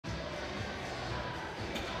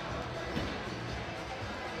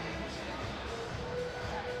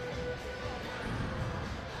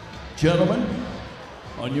Gentlemen,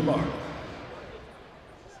 on your mark.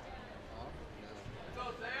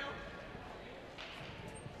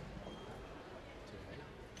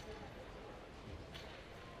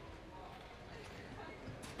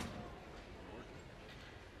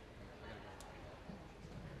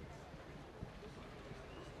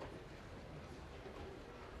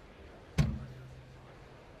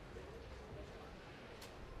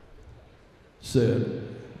 Set.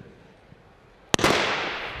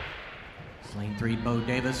 Lane 3, Bo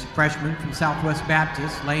Davis, freshman from Southwest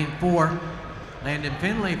Baptist. Lane 4, Landon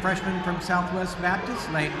Finley, freshman from Southwest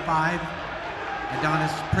Baptist. Lane 5,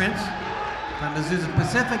 Adonis Prince from Azusa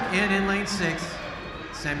Pacific. And in lane 6,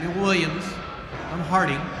 Samuel Williams from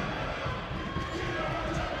Harding.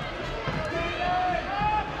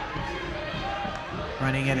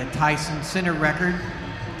 Running at a Tyson Center record,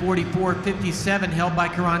 44:57, held by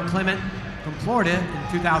Karan Clement from Florida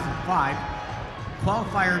in 2005.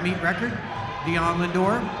 Qualifier meet record, Dion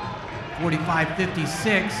Lindor,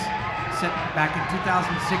 45:56, set back in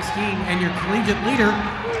 2016. And your collegiate leader,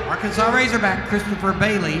 Arkansas Razorback Christopher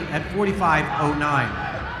Bailey at 45:09.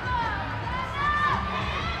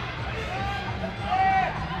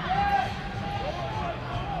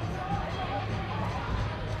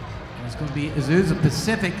 And it's going to be Azusa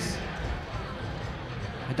Pacific's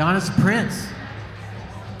Adonis Prince,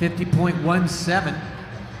 50.17.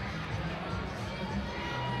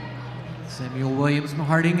 Samuel Williams from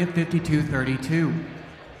Harding at 52:32.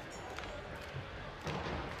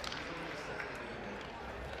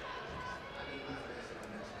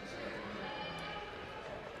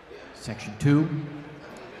 Section 2,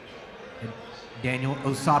 Daniel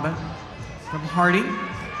Osaba from Harding.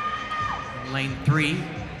 In lane 3,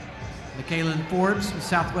 Michaelin Forbes from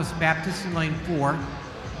Southwest Baptist in lane 4.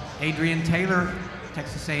 Adrian Taylor,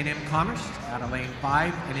 Texas A&M Commerce, out of lane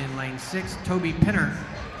 5. And in lane 6, Toby Pinner.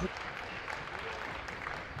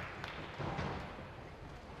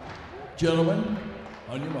 Gentlemen,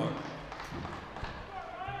 on your mark.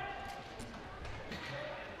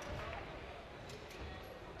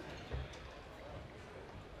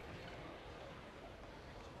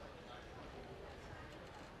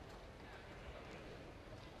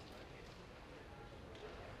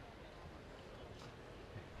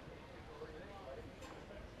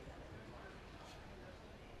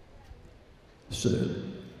 Set.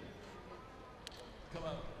 Come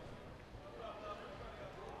on.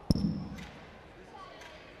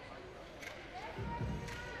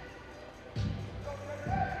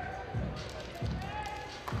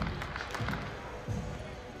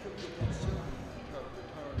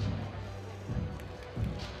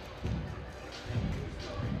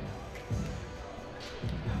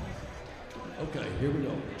 Okay, here we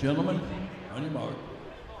go. Gentlemen, on your mark.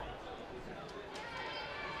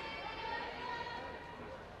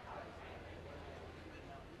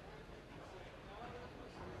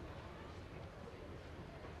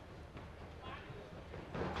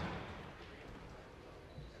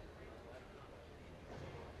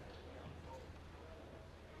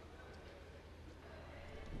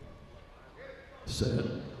 Set.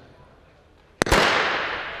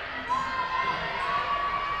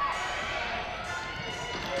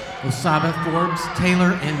 Osaba, Forbes,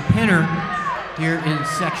 Taylor, and Pinner here in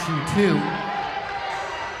section 2.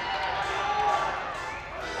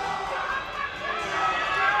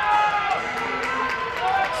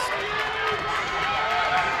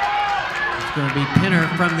 It's going to be Pinner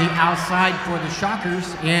from the outside for the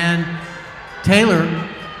Shockers and Taylor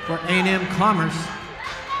for A&M Commerce.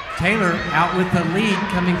 Taylor out with the lead,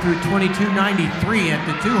 coming through 22:93 at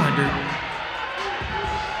the 200.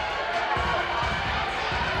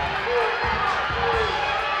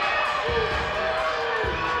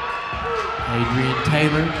 Adrian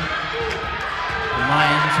Taylor, the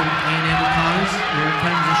Lions from A&M Commerce. Here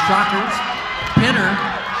comes the Shockers. Pinner.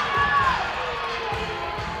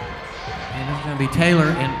 And it's going to be Taylor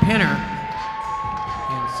and Pinner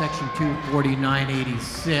in section 2,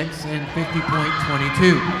 49.86 and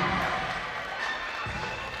 50.22.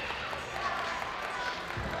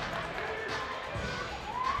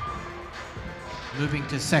 Moving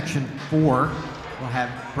to section 4, we'll have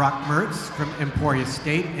Brock Mertz from Emporia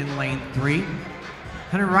State in lane 3.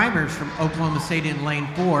 Hunter Reimers from Oklahoma State in lane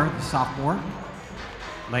 4, the sophomore.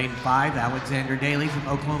 Lane 5, Alexander Daly from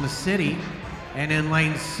Oklahoma City. And in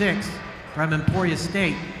lane 6, from Emporia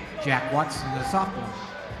State, Jack Watson, the sophomore.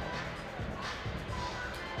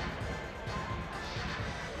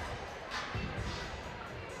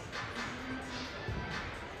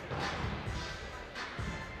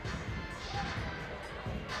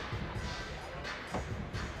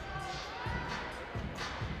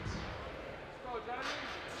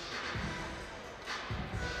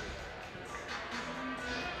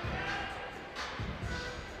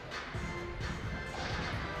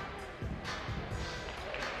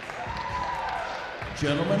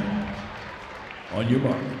 Gentlemen, on your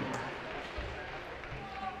mark.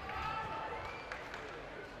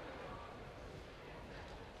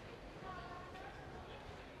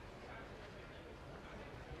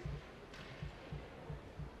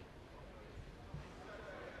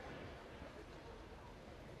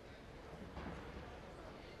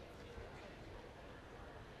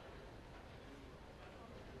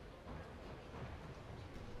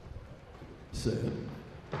 Set.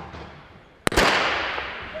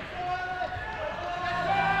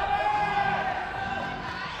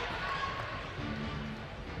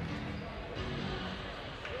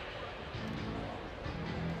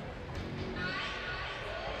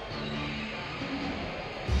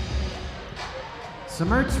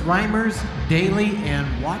 Mertz, Reimers, Daly,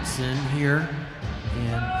 and Watson here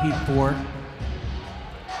in Heat 4.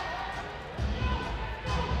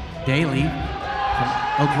 Daly from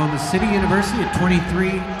Oklahoma City University at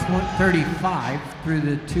 23:35 through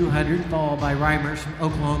the 200, followed by Reimers from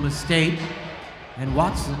Oklahoma State, and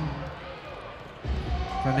Watson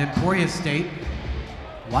from Emporia State.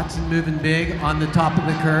 Watson moving big on the top of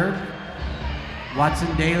the curve.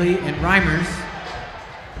 Watson, Daly, and Reimers.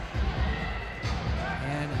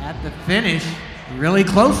 The finish, really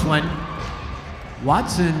close one.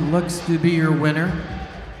 Watson looks to be your winner.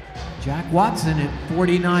 Jack Watson at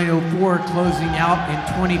 49.04, closing out in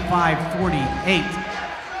 25.48.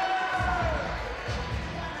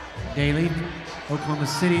 Daly, Oklahoma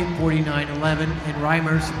City at 49.11, and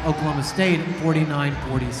Reimers from Oklahoma State at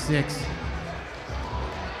 49.46.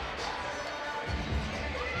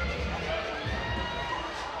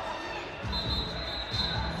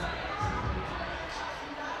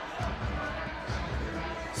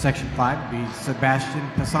 Section 5 would be Sebastian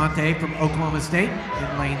Passante from Oklahoma State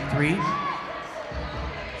in lane 3.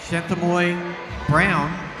 Shantamoy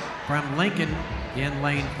Brown from Lincoln in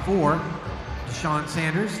lane 4. Deshaun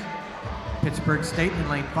Sanders, Pittsburgh State in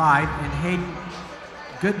lane 5. And Hayden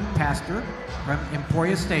Goodpaster from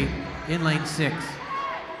Emporia State in lane 6.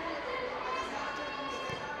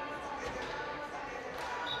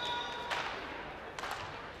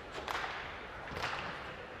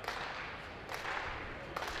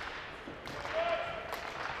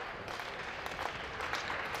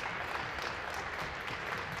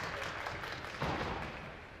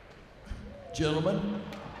 Gentlemen,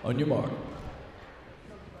 on your mark.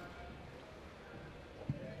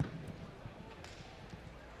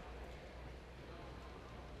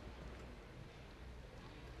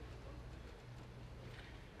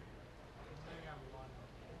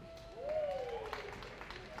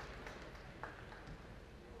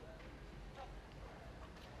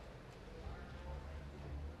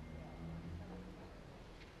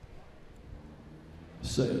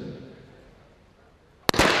 Set.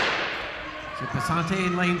 Passante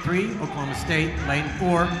in lane 3, Oklahoma State, lane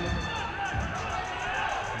 4.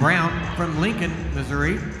 Brown from Lincoln,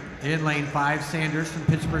 Missouri. In lane 5, Sanders from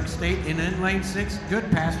Pittsburgh State. And in lane 6,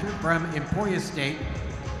 Goodpaster from Emporia State.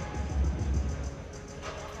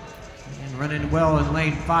 And running well in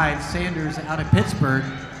lane 5, Sanders out of Pittsburgh.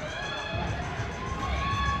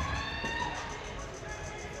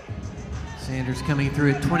 Sanders coming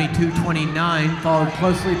through at 22.29, followed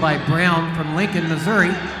closely by Brown from Lincoln,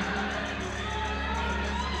 Missouri.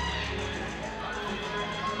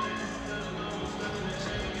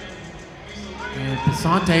 And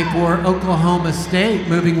Passante for Oklahoma State,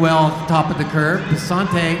 moving well at the top of the curve.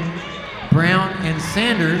 Passante, Brown, and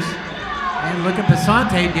Sanders. And look at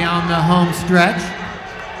Passante down the home stretch.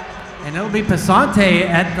 And it'll be Passante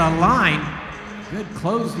at the line. Good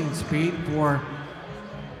closing speed for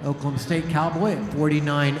Oklahoma State Cowboy at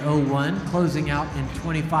 49.01, closing out in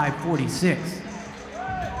 25.46.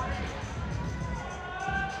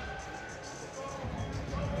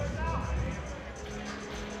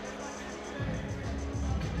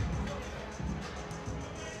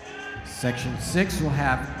 Section 6 will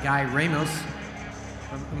have Guy Ramos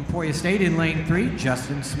from Emporia State in lane 3,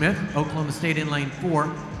 Justin Smith, Oklahoma State in lane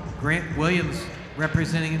 4, Grant Williams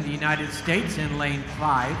representing the United States in lane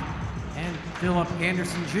 5, and Philip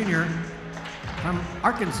Anderson Jr. from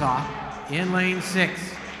Arkansas in lane 6.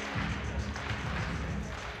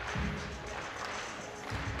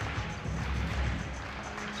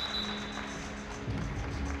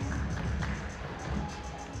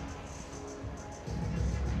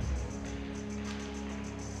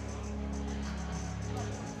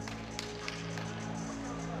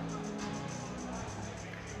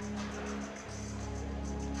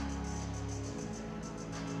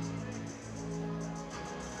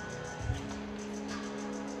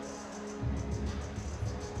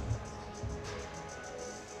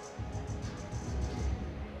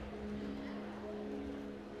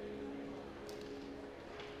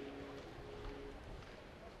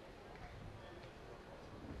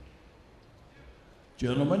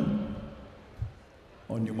 Gentlemen,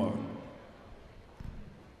 on your mark.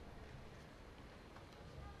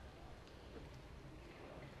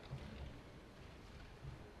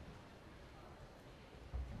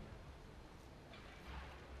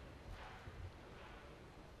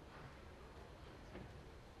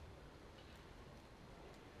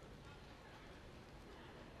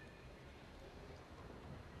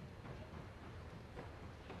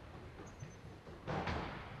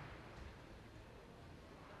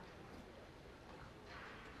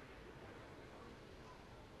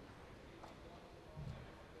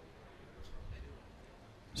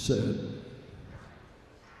 Set. So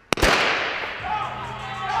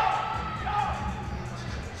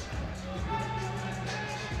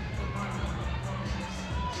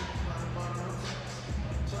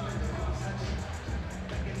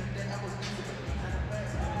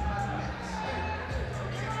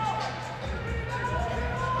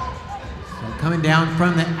coming down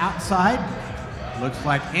from the outside, looks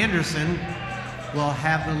like Anderson will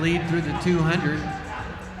have the lead through the 200.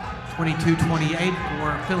 22-28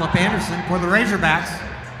 for Philip Anderson for the Razorbacks.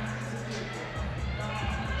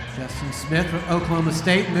 Justin Smith for Oklahoma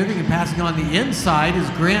State moving and passing on the inside is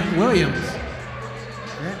Grant Williams.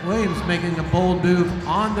 Grant Williams making a bold move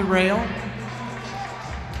on the rail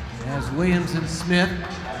as Williams and Smith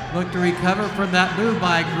look to recover from that move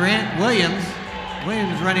by Grant Williams.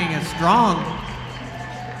 Williams running a strong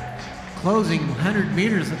closing 100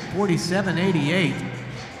 meters at 47.88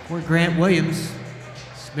 for Grant Williams.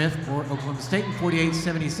 Smith for Oklahoma State in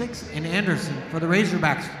 48.76, and Anderson for the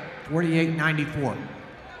Razorbacks, 48.94.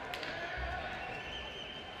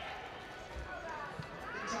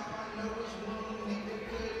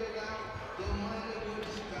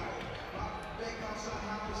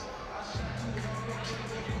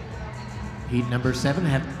 Heat number 7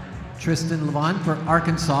 have Tristan Levon for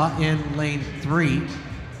Arkansas in lane 3.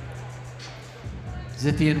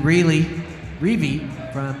 Zithian Reevy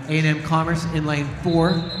from A&M Commerce in lane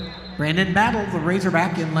 4. Brandon Battle, the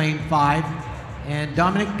Razorback, in lane 5. And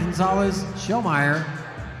Dominic Gonzalez-Schellmeyer,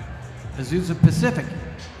 Azusa Pacific,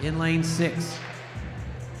 in lane 6.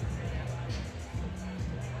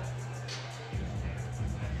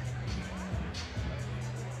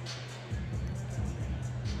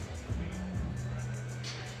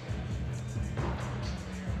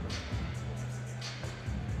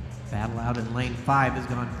 Battle out in lane 5 has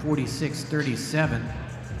gone 46.37.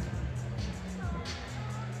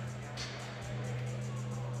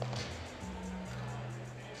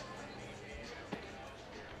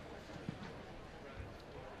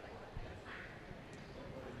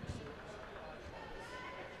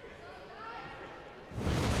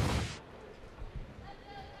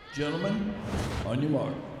 Gentlemen, on your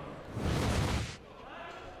mark.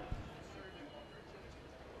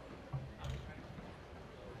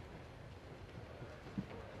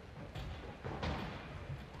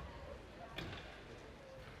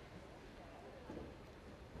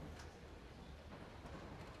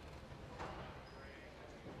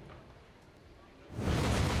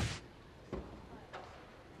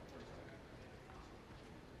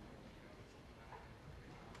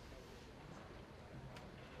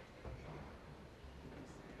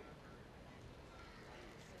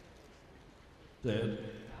 Dead.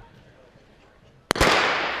 So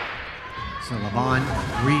Levon,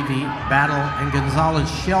 Reevy, Battle, and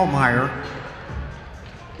Gonzalez-Schellmeyer.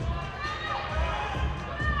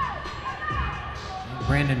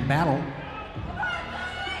 Brandon Battle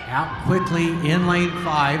out quickly in lane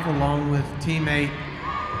 5 along with teammate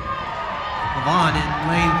Levon in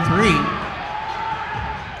lane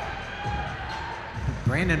 3.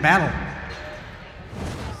 Brandon Battle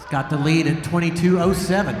has got the lead at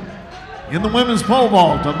 22.07. In the women's pole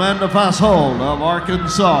vault, Amanda Fasshold of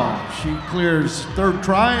Arkansas. She clears third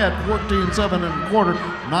try at 14.7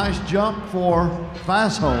 1/4. Nice jump for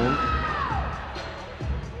Fasshold.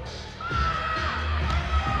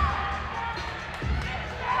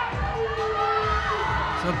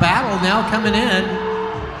 So Battle now coming in,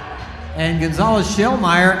 and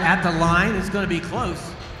Gonzalez-Schellmeyer at the line. It's going to be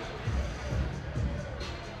close.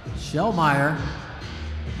 Schellmeyer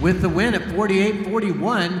with the win at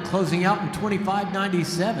 48.41, closing out in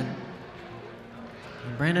 25.97. And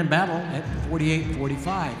Brandon Battle at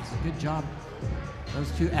 48.45. It's a good job. Those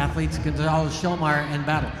two athletes, Gonzalez-Schellmeyer and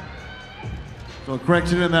Battle. So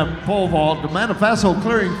correction in that pole vault. Amanda Fasshold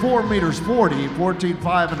clearing 4 meters 40,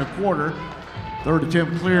 14.5 1/4. Third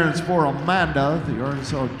attempt clearance for Amanda. The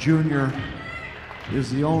Arkansas junior is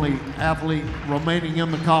the only athlete remaining in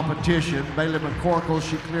the competition. Bailey McCorkle,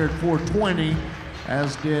 she cleared 4.20.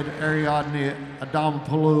 As did Ariadne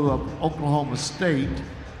Adamapoulou of Oklahoma State.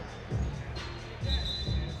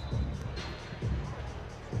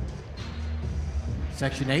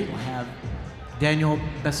 Section 8 will have Daniel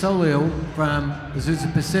Basolio from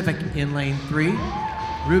Azusa Pacific in lane 3.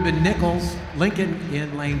 Ruben Nichols, Lincoln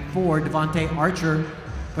in lane 4. Devontae Archer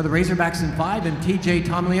for the Razorbacks in 5. And TJ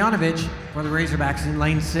Tomljanovich for the Razorbacks in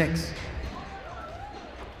lane 6.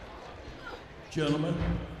 Gentlemen,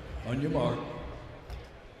 on your mark.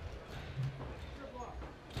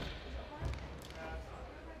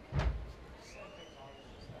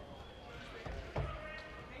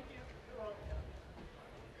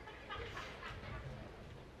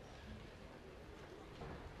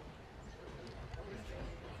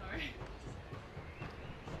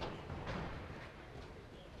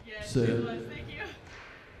 Set. Thank you.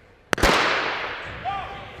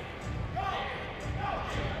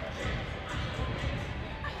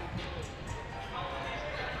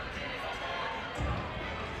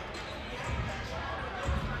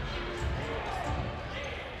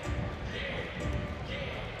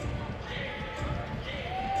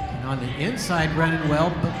 And on the inside, running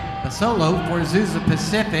well, Basolo for Azusa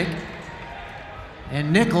Pacific.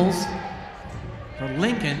 And Nichols for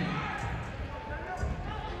Lincoln.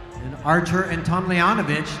 And Archer and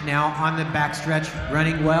Tomljanovich now on the backstretch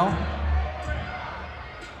running well.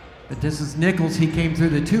 But this is Nichols. He came through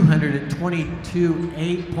the 200 at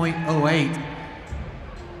 22.8.08.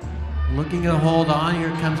 Looking to hold on.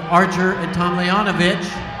 Here comes Archer and Tomljanovich.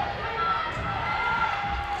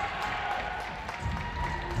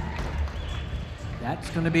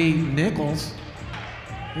 That's going to be Nichols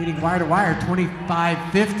leading wire to wire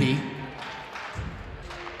 25.50.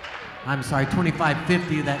 I'm sorry,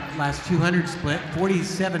 25.50, that last 200 split.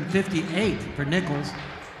 47.58 for Nichols.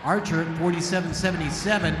 Archer at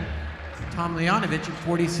 47.77. Tomljanovich at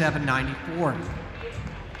 47.94.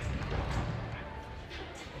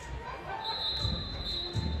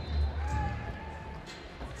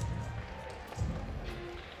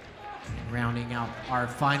 Rounding out our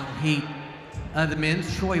final heat of the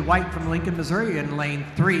men's, Troy White from Lincoln, Missouri in lane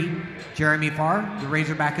 3. Jeremy Farr, the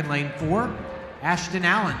Razorback in lane 4. Ashton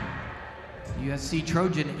Allen, USC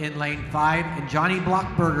Trojan in lane 5, and Johnny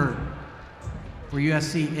Blockberger for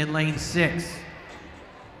USC in lane 6.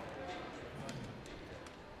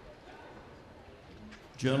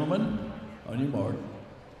 Gentlemen, on your mark.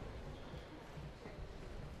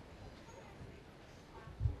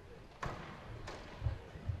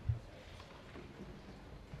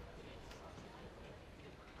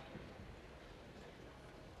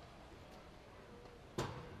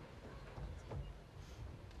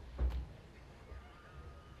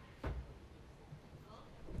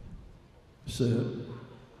 Set.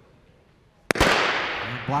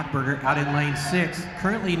 Blockberger out in lane 6,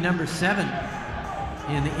 currently number 7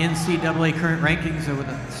 in the NCAA current rankings with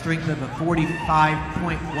a strength of a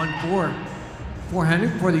 45.14.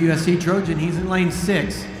 400 for the USC Trojan. He's in lane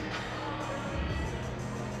 6.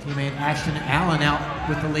 Teammate Ashton Allen out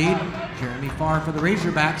with the lead. Jeremy Farr for the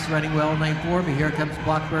Razorbacks running well in lane 4, but here comes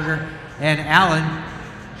Blockberger and Allen.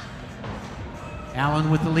 Allen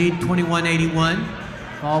with the lead, 21.81,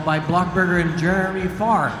 followed by Blockberger and Jeremy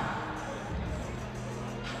Farr.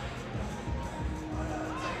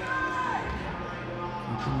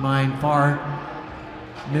 Keep in mind, Farr,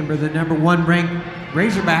 member of the #1 ranked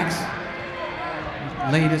Razorbacks,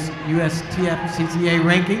 latest USTF CCA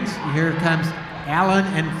rankings. Here comes Allen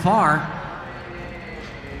and Farr.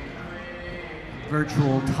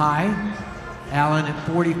 Virtual tie. Allen at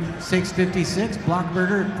 46.56,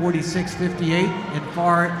 Blockberger at 46.58, and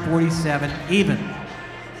Farr at 47 even.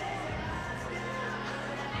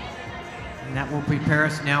 And that will prepare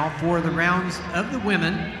us now for the rounds of the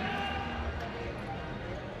women.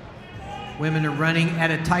 Women are running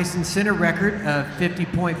at a Tyson Center record of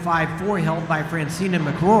 50.54, held by Francina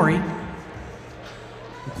McCrory.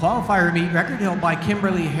 The qualifier meet record held by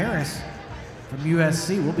Kimberly Harris from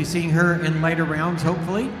USC. We'll be seeing her in later rounds,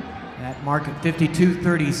 hopefully. That mark at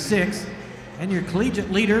 52.36. And your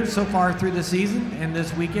collegiate leader so far through the season and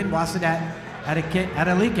this weekend, Wasidat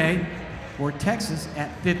Adelike for Texas at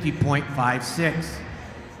 50.56.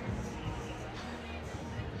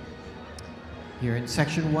 Here in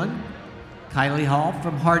section 1, Kylie Hall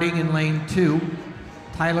from Harding in lane 2.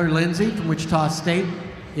 Tyler Lindsay from Wichita State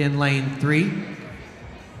in lane 3.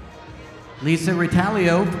 Lisa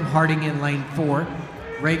Ritalio from Harding in lane 4.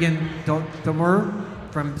 Reagan Domur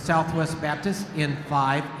from Southwest Baptist in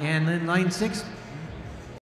 5. And in lane 6,